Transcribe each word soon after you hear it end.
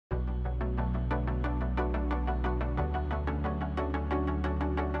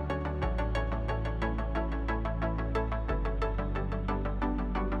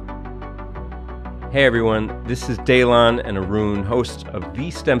Hey everyone, this is Daylon and Arun, hosts of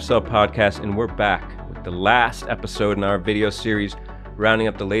the STEMCELL podcast, and we're back with the last episode in our video series, rounding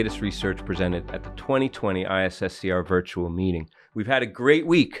up the latest research presented at the 2020 ISSCR virtual meeting. We've had a great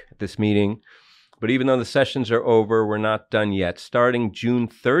week at this meeting, but even though the sessions are over, we're not done yet. Starting June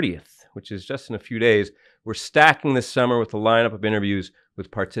 30th, which is just in a few days, we're stacking this summer with a lineup of interviews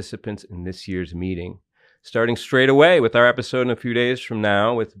with participants in this year's meeting. Starting straight away with our episode in a few days from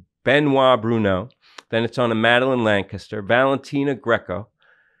now with Benoit Bruno. Then it's on to Madeline Lancaster, Valentina Greco,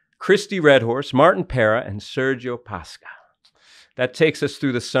 Christy Redhorse, Martin Pera, and Sergio Pasca. That takes us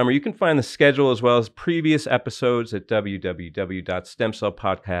through the summer. You can find the schedule as well as previous episodes at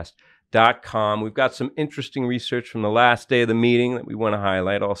www.stemcellpodcast.com. We've got some interesting research from the last day of the meeting that we want to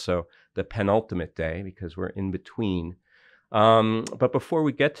highlight, also the penultimate day because we're in between. But before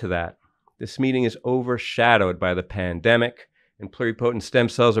we get to that, this meeting is overshadowed by the pandemic, and pluripotent stem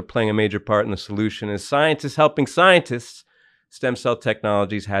cells are playing a major part in the solution. As scientists helping scientists, Stem Cell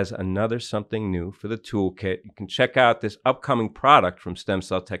Technologies has another something new for the toolkit. You can check out this upcoming product from Stem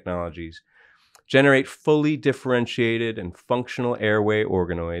Cell Technologies. Generate fully differentiated and functional airway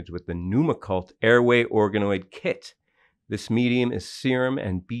organoids with the Pneumocult Airway Organoid Kit. This medium is serum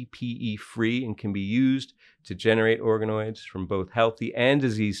and BPE free and can be used to generate organoids from both healthy and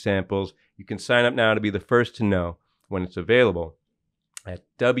disease samples. You can sign up now to be the first to know when it's available at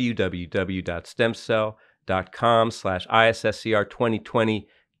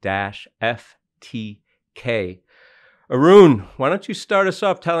www.stemcell.com/ISSCR2020-FTK. Arun, why don't you start us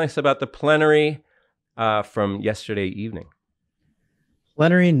off telling us about the plenary from yesterday evening?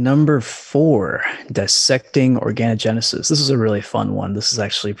 Plenary number 4, Dissecting Organogenesis. This is a really fun one. This is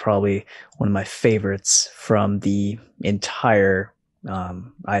actually probably one of my favorites from the entire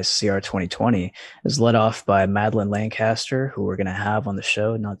ISSCR 2020. It was led off by Madeline Lancaster, who we're going to have on the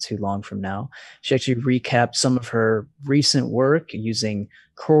show not too long from now. She actually recapped some of her recent work using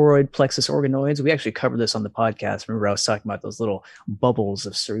choroid plexus organoids. We actually covered this on the podcast. Remember, I was talking about those little bubbles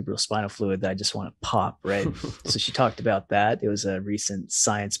of cerebrospinal fluid that I just want to pop, right? So she talked about that. It was a recent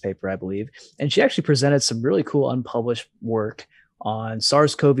science paper, I believe. And she actually presented some really cool unpublished work on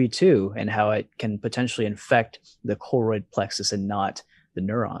SARS-CoV-2 and how it can potentially infect the choroid plexus and not the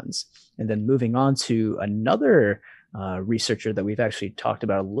neurons. And then moving on to another researcher that we've actually talked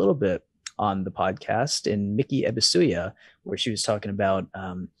about a little bit on the podcast, in Miki Ebisuya, where she was talking about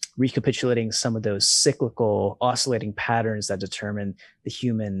recapitulating some of those cyclical oscillating patterns that determine the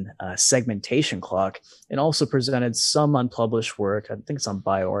human segmentation clock, and also presented some unpublished work, I think it's on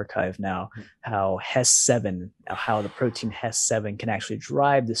bioRxiv now, how HES7, how the protein HES7 can actually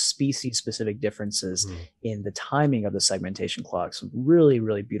drive the species-specific differences in the timing of the segmentation clock. So really,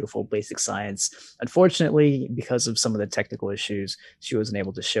 really beautiful basic science. Unfortunately, because of some of the technical issues, she wasn't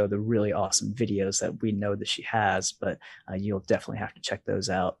able to show the really awesome videos that we know that she has, but you'll definitely have to check those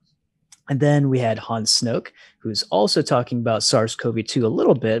out. And then we had Hans Snoek, who's also talking about SARS-CoV-2 a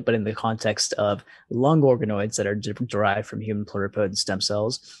little bit, but in the context of lung organoids that are derived from human pluripotent stem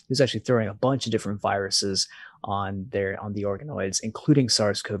cells. He was actually throwing a bunch of different viruses on the organoids, including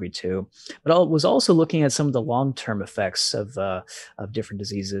SARS-CoV-2, but was also looking at some of the long-term effects of different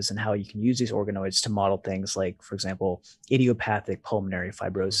diseases and how you can use these organoids to model things like, for example, idiopathic pulmonary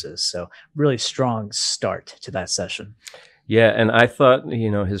fibrosis. So really strong start to that session. Yeah, and I thought,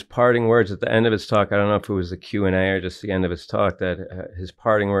 his parting words at the end of his talk, I don't know if it was the Q&A or just the end of his talk, that his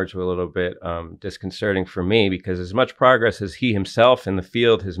parting words were a little bit disconcerting for me, because as much progress as he himself in the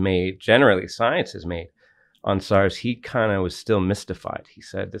field has made, generally science has made on SARS, he kind of was still mystified. He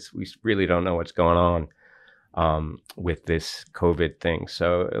said, we really don't know what's going on with this COVID thing.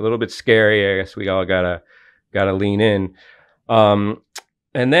 So a little bit scary. I guess we all gotta lean in.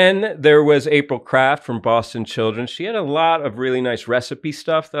 And then there was April Kraft from Boston Children's. She had a lot of really nice recipe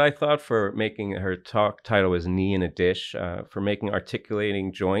stuff that I thought, for making, her talk title was Knee in a Dish, for making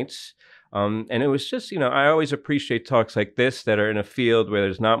articulating joints. And it was just, I always appreciate talks like this that are in a field where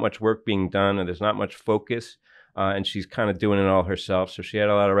there's not much work being done or there's not much focus. And she's kind of doing it all herself. So she had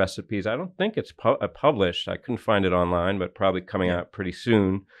a lot of recipes. I don't think it's published. I couldn't find it online, but probably coming out pretty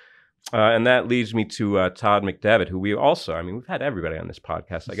soon. And that leads me to Todd McDevitt, who we also, we've had everybody on this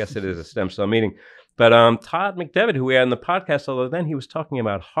podcast. I guess it is a stem cell meeting. But Todd McDevitt, who we had on the podcast, although then he was talking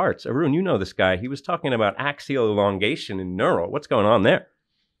about hearts. Arun, you know this guy. He was talking about axial elongation in neural. What's going on there?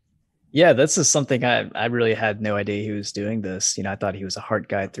 Yeah, this is something I really had no idea he was doing this. I thought he was a heart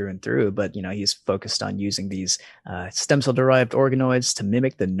guy through and through, but he's focused on using these stem cell derived organoids to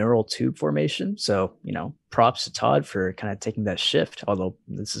mimic the neural tube formation. So, props to Todd for kind of taking that shift, although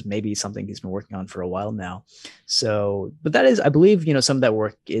this is maybe something he's been working on for a while now. So, but that is, I believe, some of that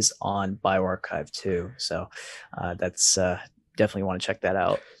work is on bioRxiv too. So that's definitely want to check that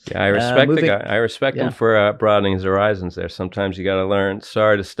out. Yeah, I respect the Moving, guy. I respect him yeah. for broadening his horizons there. Sometimes you got to learn.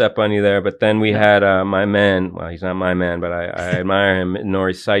 Sorry to step on you there, but then we No. had my man. Well, he's not my man, but I admire him,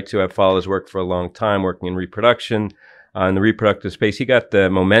 Nori Saito. I've followed his work for a long time, working in reproduction, in the reproductive space. He got the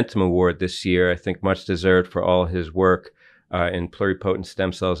Momentum Award this year. I think much deserved for all his work in pluripotent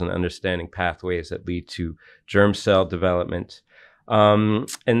stem cells and understanding pathways that lead to germ cell development.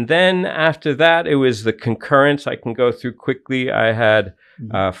 And then after that, it was the concurrence. I can go through quickly. I had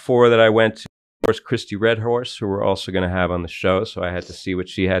four that I went to. Of course, Christy Redhorse, who we're also going to have on the show. So I had to see what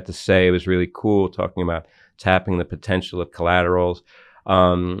she had to say. It was really cool talking about tapping the potential of collaterals.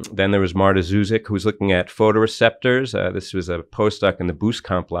 Then there was Marta Zuzik, who was looking at photoreceptors. This was a postdoc in the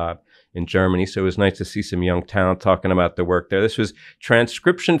Boostcamp lab in Germany. So it was nice to see some young talent talking about the work there. This was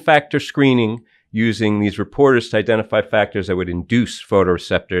transcription factor screening using these reporters to identify factors that would induce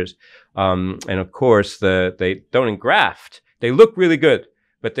photoreceptors. And of course, they don't engraft. They look really good,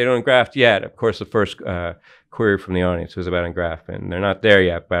 but they don't engraft yet. Of course, the first query from the audience was about engraftment. They're not there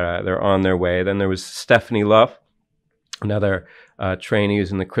yet, but they're on their way. Then there was Stephanie Luff, another trainee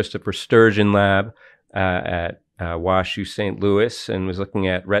who's in the Christopher Sturgeon lab at WashU St. Louis, and was looking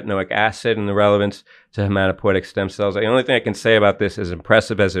at retinoic acid and the relevance to hematopoietic stem cells. The only thing I can say about this, as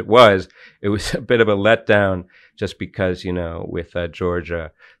impressive as it was a bit of a letdown just because, with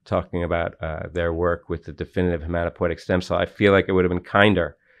Georgia talking about their work with the definitive hematopoietic stem cell, I feel like it would have been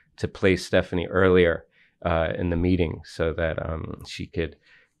kinder to place Stephanie earlier in the meeting so that she could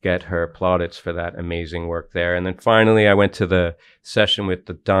get her plaudits for that amazing work there. And then finally, I went to the session with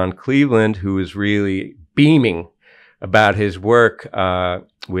the Don Cleveland, who was really beaming about his work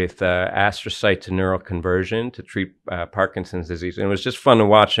with astrocyte to neural conversion to treat Parkinson's disease. And it was just fun to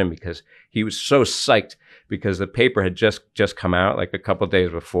watch him because he was so psyched because the paper had just come out like a couple of days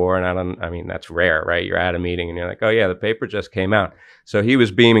before. And I mean, that's rare, right? You're at a meeting and you're like, oh yeah, the paper just came out. So he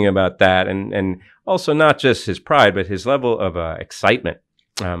was beaming about that. And also not just his pride, but his level of excitement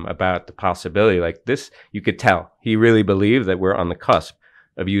about the possibility. Like this, you could tell he really believed that we're on the cusp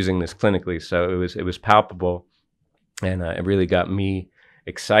of using this clinically. So it was palpable, and it really got me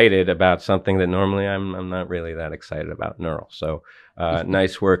excited about something that normally I'm not really that excited about, neural. So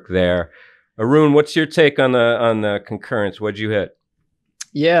nice work there. Arun, what's your take on the concurrence? What'd you hit?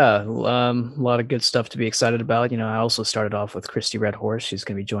 Yeah, a lot of good stuff to be excited about. I also started off with Christy Redhorse. She's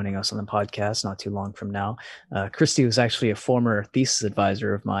going to be joining us on the podcast not too long from now. Christy was actually a former thesis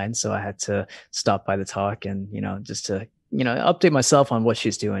advisor of mine, so I had to stop by the talk and, just to, update myself on what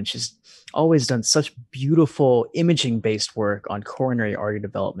she's doing. She's always done such beautiful imaging-based work on coronary artery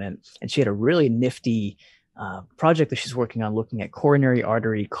development, and she had a really nifty project that she's working on looking at coronary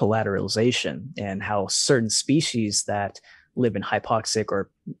artery collateralization and how certain species that live in hypoxic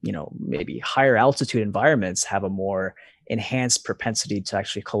or maybe higher altitude environments have a more enhanced propensity to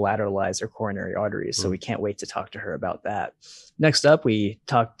actually collateralize their coronary arteries. So we can't wait to talk to her about that. Next up,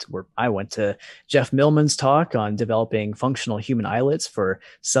 I went to Jeff Millman's talk on developing functional human islets for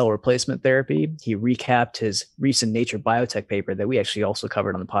cell replacement therapy. He recapped his recent Nature Biotech paper that we actually also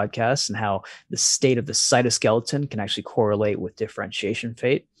covered on the podcast and how the state of the cytoskeleton can actually correlate with differentiation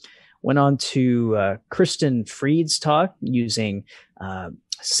fate. Went on to Kristen Freed's talk using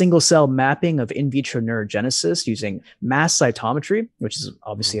single cell mapping of in vitro neurogenesis using mass cytometry, which is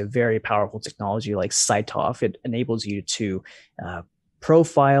obviously a very powerful technology like CyTOF. It enables you to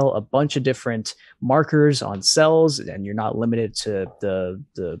profile a bunch of different markers on cells, and you're not limited to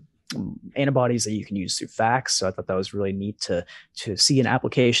the antibodies that you can use through FACS. So I thought that was really neat to see an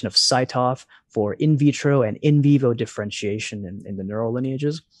application of CyTOF for in vitro and in vivo differentiation in the neural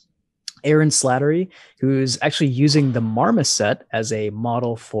lineages. Aaron Slattery, who's actually using the marmoset as a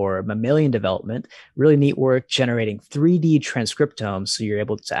model for mammalian development. Really neat work generating 3D transcriptomes. So you're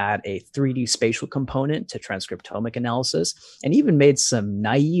able to add a 3D spatial component to transcriptomic analysis, and even made some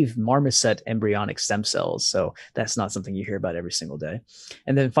naive marmoset embryonic stem cells. So that's not something you hear about every single day.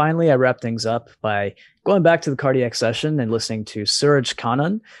 And then finally, I wrap things up by going back to the cardiac session and listening to Suraj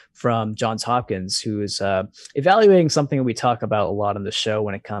Kannan from Johns Hopkins, who is evaluating something we talk about a lot on the show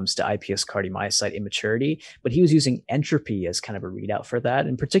when it comes to iPS cardiomyocyte immaturity, but he was using entropy as kind of a readout for that.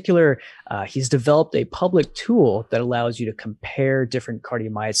 In particular, he's developed a public tool that allows you to compare different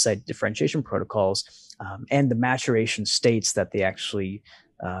cardiomyocyte differentiation protocols and the maturation states that they actually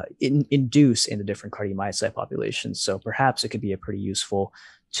induce in the different cardiomyocyte populations. So perhaps it could be a pretty useful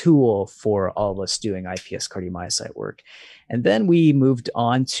tool for all of us doing IPS cardiomyocyte work. And then we moved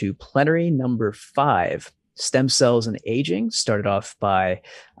on to plenary number 5, stem cells and aging, started off by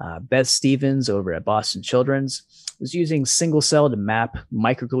Beth Stevens over at Boston Children's. Was using single cell to map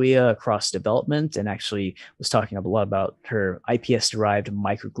microglia across development, and actually was talking a lot about her iPS derived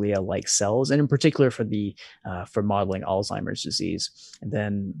microglia like cells, and in particular for modeling Alzheimer's disease. And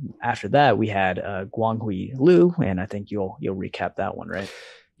then after that, we had Guanghui Liu, and I think you'll recap that one, right?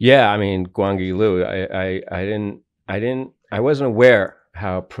 Yeah, I mean, Guanghui Liu, I wasn't aware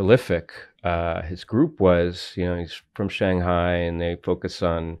how prolific his group was. You know, he's from Shanghai, and they focus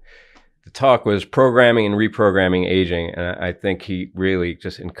on, the talk was programming and reprogramming aging. And I think he really,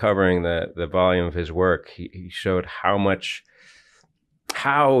 just in covering the volume of his work, he showed how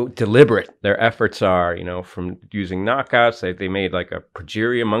deliberate their efforts are, you know, from using knockouts. They made like a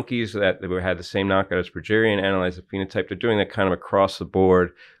progeria monkeys that had the same knockout as progeria and analyzed the phenotype. They're doing that kind of across the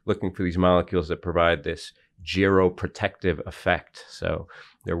board, looking for these molecules that provide this geroprotective effect. So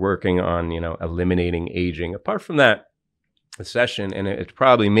they're working on, you know, eliminating aging. Apart from that, the session, and it's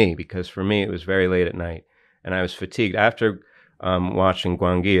probably me, because for me it was very late at night and I was fatigued after watching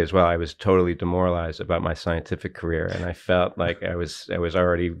Guanghui as well. I was totally demoralized about my scientific career, and I felt like I was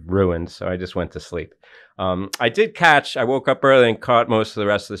already ruined, so I just went to sleep. I woke up early and caught most of the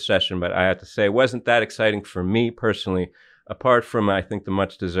rest of the session, but I have to say it wasn't that exciting for me personally, apart from, I think, the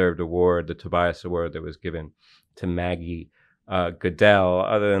much deserved award, the Tobias Award that was given to Maggie Goodell.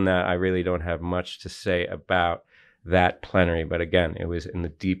 Other than that, I really don't have much to say about that plenary. But again, it was in the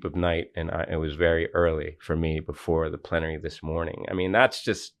deep of night, and it was very early for me before the plenary this morning. I mean, that's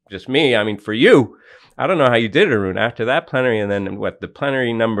just me. I mean, for you, I don't know how you did it, Arun, after that plenary. And then the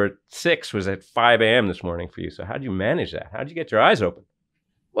plenary number 6 was at 5 a.m. this morning for you. So how'd you manage that? How'd you get your eyes open?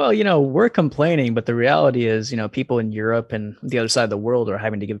 Well, we're complaining, but the reality is, people in Europe and the other side of the world are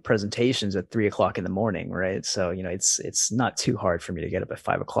having to give presentations at 3 o'clock in the morning, right? So, it's not too hard for me to get up at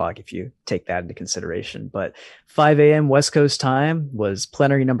 5 o'clock if you take that into consideration. But 5 a.m. West Coast time was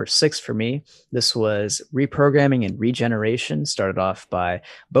plenary number 6 for me. This was reprogramming and regeneration, started off by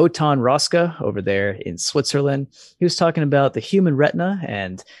Botan Roska over there in Switzerland. He was talking about the human retina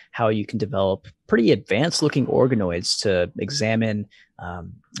and how you can develop pretty advanced looking organoids to examine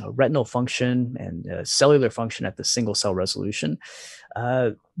retinal function and cellular function at the single cell resolution.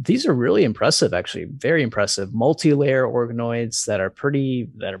 These are really impressive, actually, very impressive multi-layer organoids that are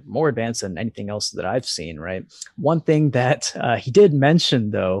more advanced than anything else that I've seen, right? One thing that he did mention,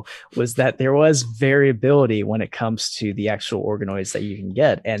 though, was that there was variability when it comes to the actual organoids that you can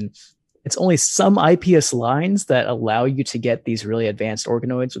get. And it's only some IPS lines that allow you to get these really advanced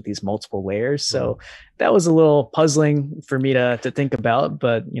organoids with these multiple layers. So that was a little puzzling for me to think about,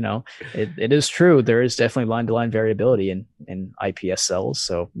 but it is true. There is definitely line-to-line variability in IPS cells.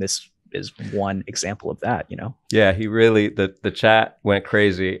 So this is one example of that, Yeah, he really, the chat went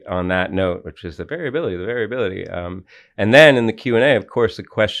crazy on that note, which is the variability. And then in the Q&A, of course, the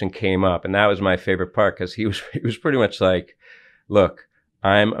question came up, and that was my favorite part, because he was pretty much like, look,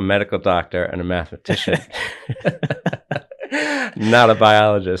 I'm a medical doctor and a mathematician, not a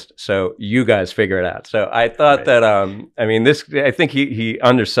biologist. So you guys figure it out. So I thought that, I think he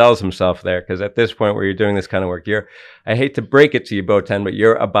undersells himself there, because at this point where you're doing this kind of work, I hate to break it to you, Botan, but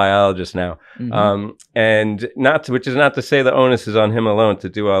you're a biologist now. Mm-hmm. And which is not to say the onus is on him alone to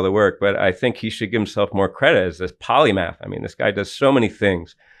do all the work, but I think he should give himself more credit as this polymath. I mean, this guy does so many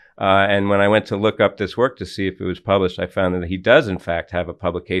things. And when I went to look up this work to see if it was published, I found that he does, in fact, have a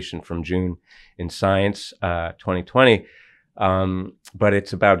publication from June in Science 2020, but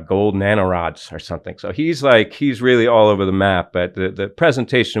it's about gold nanorods or something. So he's really all over the map. But the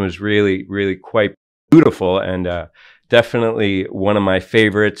presentation was really, really quite beautiful, and definitely one of my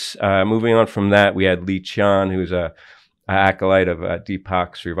favorites. Moving on from that, we had Li Qian, who's a acolyte of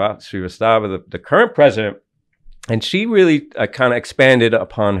Deepak Srivastava, the current president. And she really kind of expanded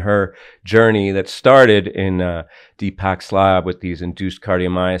upon her journey that started in Deepak's lab with these induced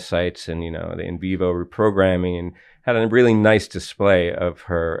cardiomyocytes and, the in vivo reprogramming, and had a really nice display of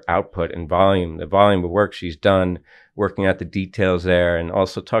her output and volume, the volume of work she's done, working out the details there, and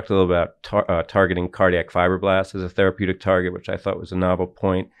also talked a little about targeting cardiac fibroblasts as a therapeutic target, which I thought was a novel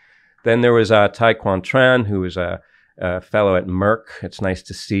point. Then there was Tai Quan Tran, who was a fellow at Merck. It's nice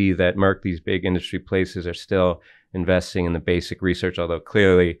to see that Merck, these big industry places, are still investing in the basic research, although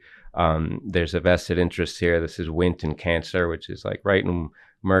clearly there's a vested interest here. This is Wnt and cancer, which is like right in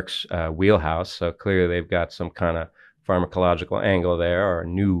Merck's wheelhouse. So clearly they've got some kind of pharmacological angle there, or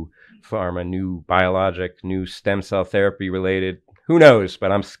new pharma, new biologic, new stem cell therapy related. Who knows?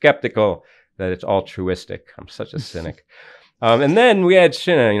 But I'm skeptical that it's altruistic. I'm such a cynic. And then we had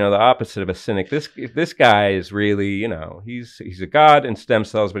Shinna, the opposite of a cynic. This guy is really, he's a god in stem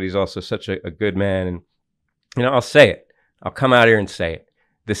cells, but he's also such a good man. And I'll say it. I'll come out here and say it.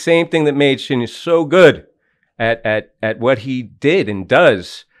 The same thing that made Shinna so good at what he did and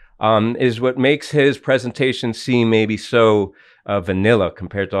does is what makes his presentation seem maybe so vanilla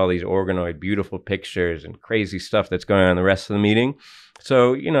compared to all these organoid, beautiful pictures and crazy stuff that's going on in the rest of the meeting.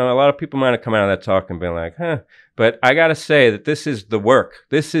 So, a lot of people might have come out of that talk and been like, huh. But I got to say that this is the work.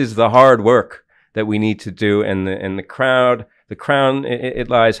 This is the hard work that we need to do. And the crown, it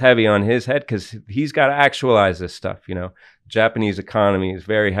lies heavy on his head because he's got to actualize this stuff. The Japanese economy is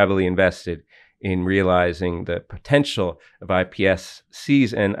very heavily invested in realizing the potential of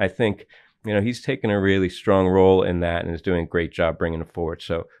iPSCs. And I think, he's taken a really strong role in that and is doing a great job bringing it forward.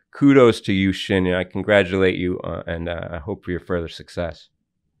 So kudos to you, Shin. I congratulate you and I hope for your further success.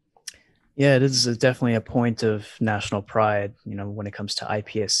 Yeah, it is definitely a point of national pride, when it comes to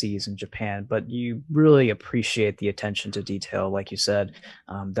iPSCs in Japan. But you really appreciate the attention to detail, like you said,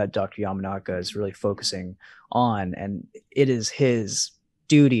 that Dr. Yamanaka is really focusing on. And it is his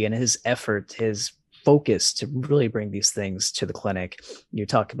duty and his effort, his focus to really bring these things to the clinic. He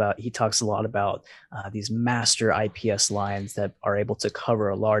talks a lot about these master IPS lines that are able to cover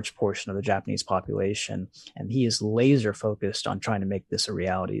a large portion of the Japanese population. And he is laser focused on trying to make this a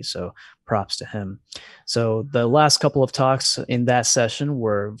reality. So props to him. So the last couple of talks in that session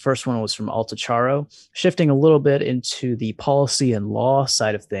were, first one was from Alta Charo, shifting a little bit into the policy and law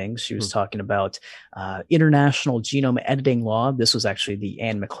side of things. She was talking about international genome editing law. This was actually the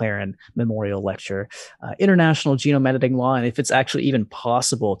Anne McLaren Memorial Lecture. International genome editing law, and if it's actually even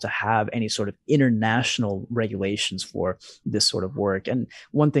possible to have any sort of international regulations for this sort of work. And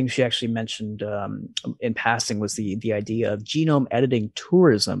one thing she actually mentioned in passing was the idea of genome editing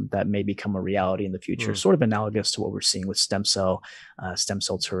tourism that may become a reality in the future, sort of analogous to what we're seeing with stem cell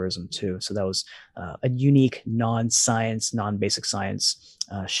tourism too. So that was a unique non-science, non-basic science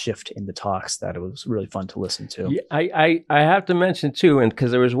shift in the talks that it was really fun to listen to. Yeah, I have to mention too, and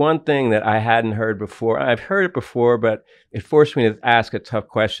because there was one thing that I hadn't heard before. I've heard it before, but it forced me to ask a tough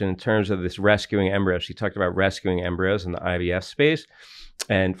question in terms of this rescuing embryos. She talked about rescuing embryos in the IVF space,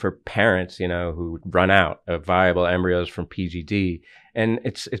 and for parents, who run out of viable embryos from PGD. And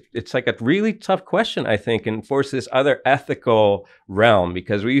it's like a really tough question, I think, and forces this other ethical realm,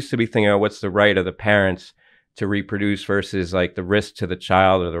 because we used to be thinking, oh, what's the right of the parents to reproduce versus like the risk to the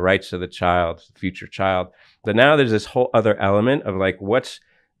child or the rights of the child, the future child. But now there's this whole other element of like, what's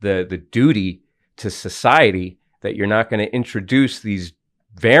the duty to society that you're not going to introduce these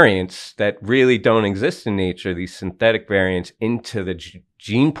variants that really don't exist in nature, these synthetic variants, into the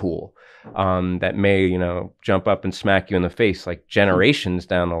gene pool that may, jump up and smack you in the face like generations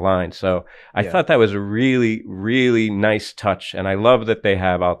down the line. So I thought that was a really, really nice touch. And I love that they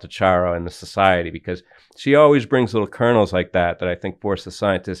have Alta Charo in the society, because she always brings little kernels like that I think force the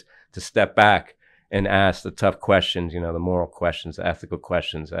scientists to step back and ask the tough questions, the moral questions, the ethical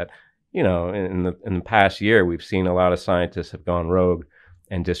questions that, in the past year, we've seen a lot of scientists have gone rogue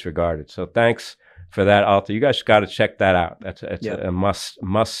and disregarded. So thanks for that, Alta. You guys got to check that out. That's a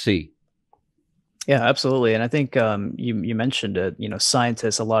must see. Yeah, absolutely. And I think you mentioned it,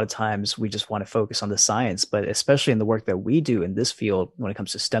 scientists, a lot of times we just want to focus on the science, but especially in the work that we do in this field, when it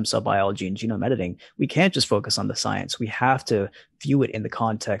comes to stem cell biology and genome editing, we can't just focus on the science. We have to view it in the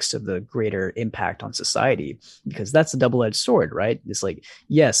context of the greater impact on society, because that's a double-edged sword, right? It's like,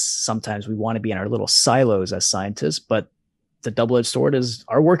 yes, sometimes we want to be in our little silos as scientists, but the double-edged sword is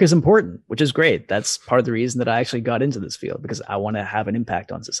our work is important, which is great. That's part of the reason that I actually got into this field, because I want to have an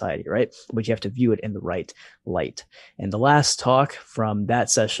impact on society, right? But you have to view it in the right light. And the last talk from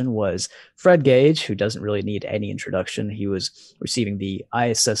that session was Fred Gage, who doesn't really need any introduction. He was receiving the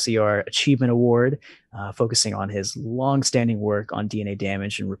ISSCR Achievement Award, focusing on his long-standing work on DNA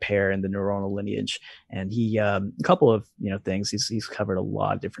damage and repair in the neuronal lineage. And he, a couple of things. He's covered a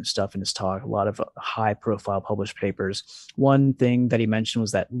lot of different stuff in his talk, a lot of high-profile published papers. One thing that he mentioned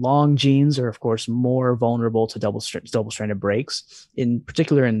was that long genes are, of course, more vulnerable to double-stranded breaks, in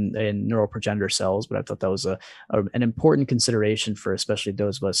particular in neural progenitor cells. But I thought that was an important consideration for especially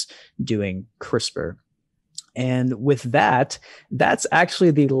those of us doing CRISPR. And with that, that's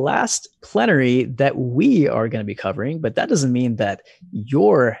actually the last plenary that we are going to be covering. But that doesn't mean that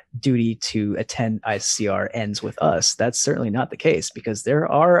your duty to attend ISSCR ends with us. That's certainly not the case, because there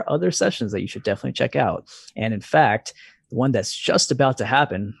are other sessions that you should definitely check out. And in fact, the one that's just about to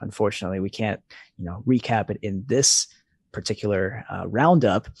happen, unfortunately, we can't recap it in this particular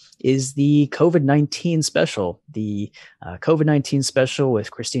roundup is the COVID-19 special, the COVID-19 special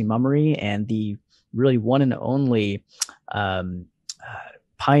with Christine Mummery and the really one and only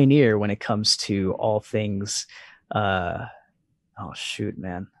pioneer when it comes to all things. Oh, shoot,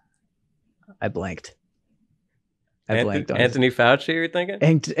 man. I blanked. I Anthony, blanked on his Anthony Fauci, you're thinking?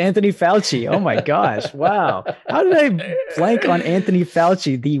 Anthony Fauci. Oh my gosh. Wow. How did I blank on Anthony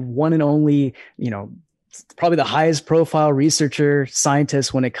Fauci, the one and only, probably the highest profile researcher,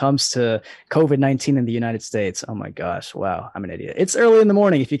 scientist when it comes to COVID-19 in the United States? Oh my gosh. Wow. I'm an idiot. It's early in the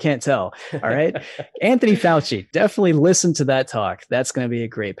morning if you can't tell. All right. Anthony Fauci, definitely listen to that talk. That's going to be a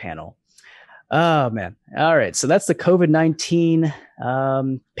great panel. Oh man. All right. So that's the COVID-19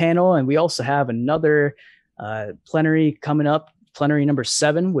 panel. And we also have another plenary coming up, plenary number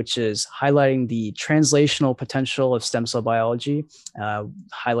 7, which is highlighting the translational potential of stem cell biology,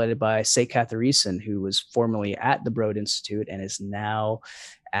 highlighted by Sei Katharison, who was formerly at the Broad Institute and is now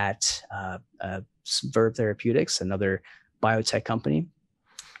at Verve Therapeutics, another biotech company.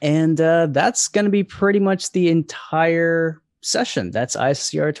 And that's going to be pretty much the entire session. That's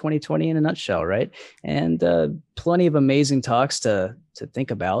ISSCR 2020 in a nutshell, right? And plenty of amazing talks to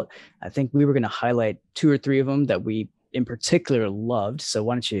think about. I think we were going to highlight 2 or 3 of them that we in particular loved. So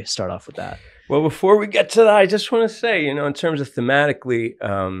why don't you start off with that? Well, before we get to that, I just want to say, in terms of thematically,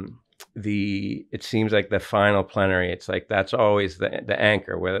 it seems like the final plenary, it's like that's always the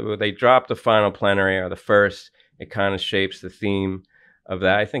anchor. Whether they drop the final plenary or the first, it kind of shapes the theme of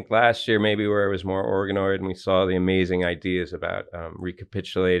that. I think last year maybe where it was more organoid and we saw the amazing ideas about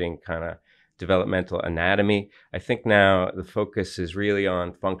recapitulating kind of developmental anatomy. I think now the focus is really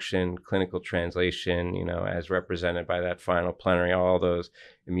on function, clinical translation, as represented by that final plenary, all those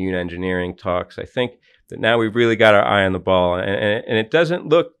immune engineering talks. I think that now we've really got our eye on the ball and it doesn't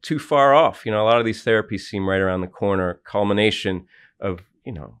look too far off. A lot of these therapies seem right around the corner, culmination of,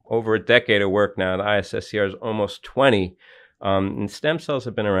 over a decade of work now. The ISSCR is almost 20. And stem cells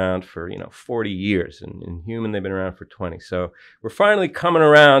have been around for, 40 years, and in human, they've been around for 20. So we're finally coming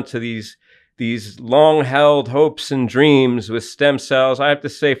around to these long-held hopes and dreams with stem cells. I have to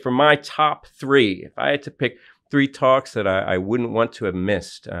say, for my top 3, if I had to pick 3 talks that I wouldn't want to have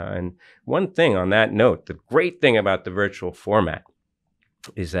missed, and one thing on that note, the great thing about the virtual format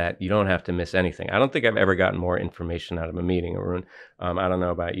is that you don't have to miss anything. I don't think I've ever gotten more information out of a meeting, Arun. I don't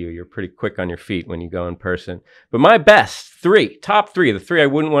know about you. You're pretty quick on your feet when you go in person. But my best top 3, the 3 I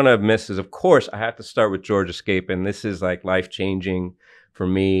wouldn't want to have missed is, of course, I have to start with George Escape. And this is like life-changing for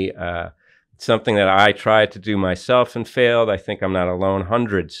me. It's something that I tried to do myself and failed. I think I'm not alone.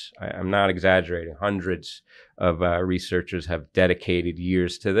 Hundreds, I'm not exaggerating, hundreds of researchers have dedicated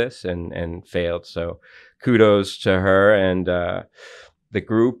years to this and failed. So kudos to her and the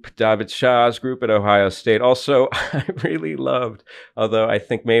group, David Shah's group at Ohio State. Also, I really loved, although I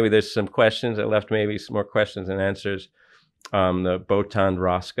think maybe there's some questions that left maybe some more questions and answers, the Botan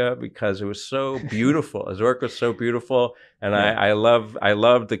Roska, because it was so beautiful. His work was so beautiful. And yeah. I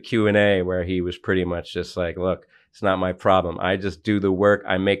love the Q&A where he was pretty much just like, look, it's not my problem. I just do the work.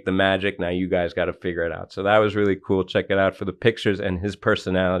 I make the magic. Now you guys got to figure it out. So that was really cool. Check it out for the pictures and his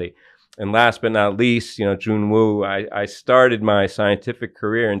personality. And last but not least, Jun Woo, I started my scientific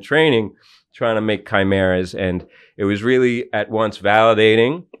career and training trying to make chimeras. And it was really at once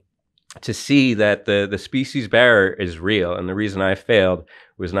validating to see that the species barrier is real. And the reason I failed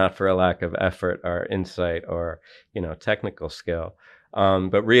was not for a lack of effort or insight or, technical skill.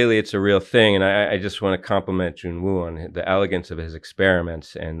 But really, it's a real thing. And I just want to compliment Jun Woo on the elegance of his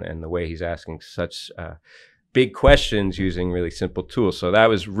experiments and the way he's asking such big questions using really simple tools. So that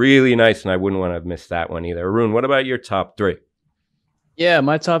was really nice, and I wouldn't want to have missed that one either. Arun, what about your top 3? Yeah,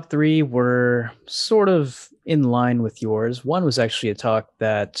 my top 3 were sort of in line with yours. One was actually a talk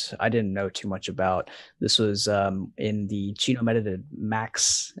that I didn't know too much about. This was in the genome-edited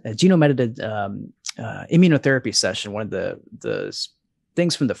immunotherapy session. One of the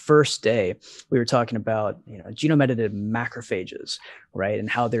things from the first day, we were talking about, genome-edited macrophages, right? And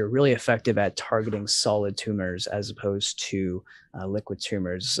how they're really effective at targeting solid tumors as opposed to liquid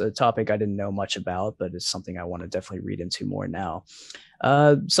tumors. A topic I didn't know much about, but it's something I want to definitely read into more now.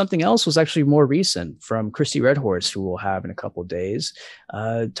 Something else was actually more recent from Christy Redhorse, who we'll have in a couple of days,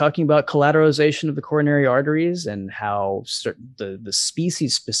 talking about collateralization of the coronary arteries and how the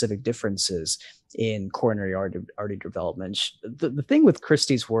species-specific differences in coronary artery development. The thing with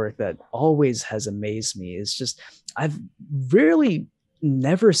Christie's work that always has amazed me is just I've really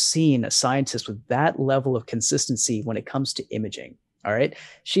never seen a scientist with that level of consistency when it comes to imaging. All right.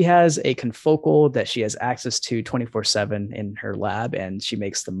 She has a confocal that she has access to 24/7 in her lab, and she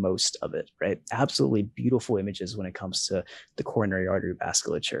makes the most of it, right? Absolutely beautiful images when it comes to the coronary artery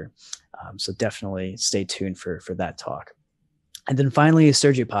vasculature. So definitely stay tuned for that talk. And then finally,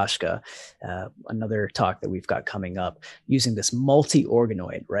 Sergey Pashka, another talk that we've got coming up using this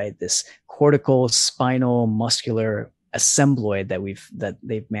multi-organoid, right? This cortical, spinal, muscular assembloid that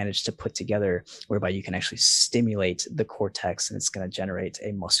they've managed to put together, whereby you can actually stimulate the cortex and it's going to generate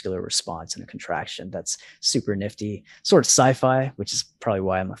a muscular response and a contraction. That's super nifty, sort of sci-fi, which is probably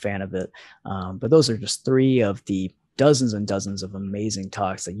why I'm a fan of it. But those are just three of the dozens and dozens of amazing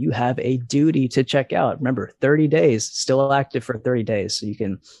talks that you have a duty to check out. Remember, 30 days, still active for 30 days. So you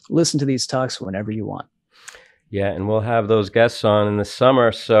can listen to these talks whenever you want. Yeah, and we'll have those guests on in the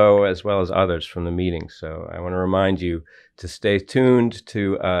summer, so as well as others from the meeting. So I want to remind you to stay tuned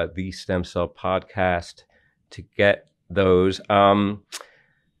to the Stem Cell podcast to get those.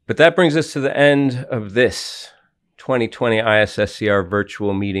 But that brings us to the end of this 2020 ISSCR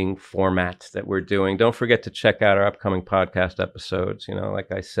virtual meeting format that we're doing. Don't forget to check out our upcoming podcast episodes.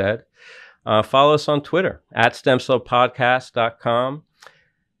 Like I said, follow us on Twitter at stemcellpodcast.com.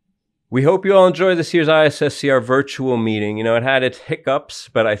 We hope you all enjoy this year's ISSCR virtual meeting. It had its hiccups,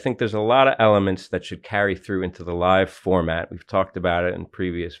 but I think there's a lot of elements that should carry through into the live format. We've talked about it in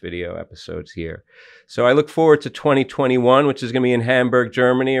previous video episodes here. So I look forward to 2021, which is going to be in Hamburg,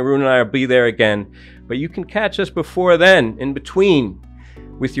 Germany. Arun and I will be there again. But you can catch us before then, in between,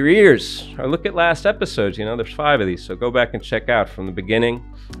 with your ears, or look at last episodes. There's 5 of these, so go back and check out from the beginning.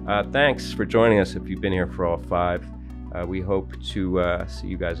 Thanks for joining us if you've been here for all 5. We hope to see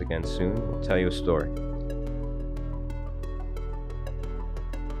you guys again soon. We'll tell you a story.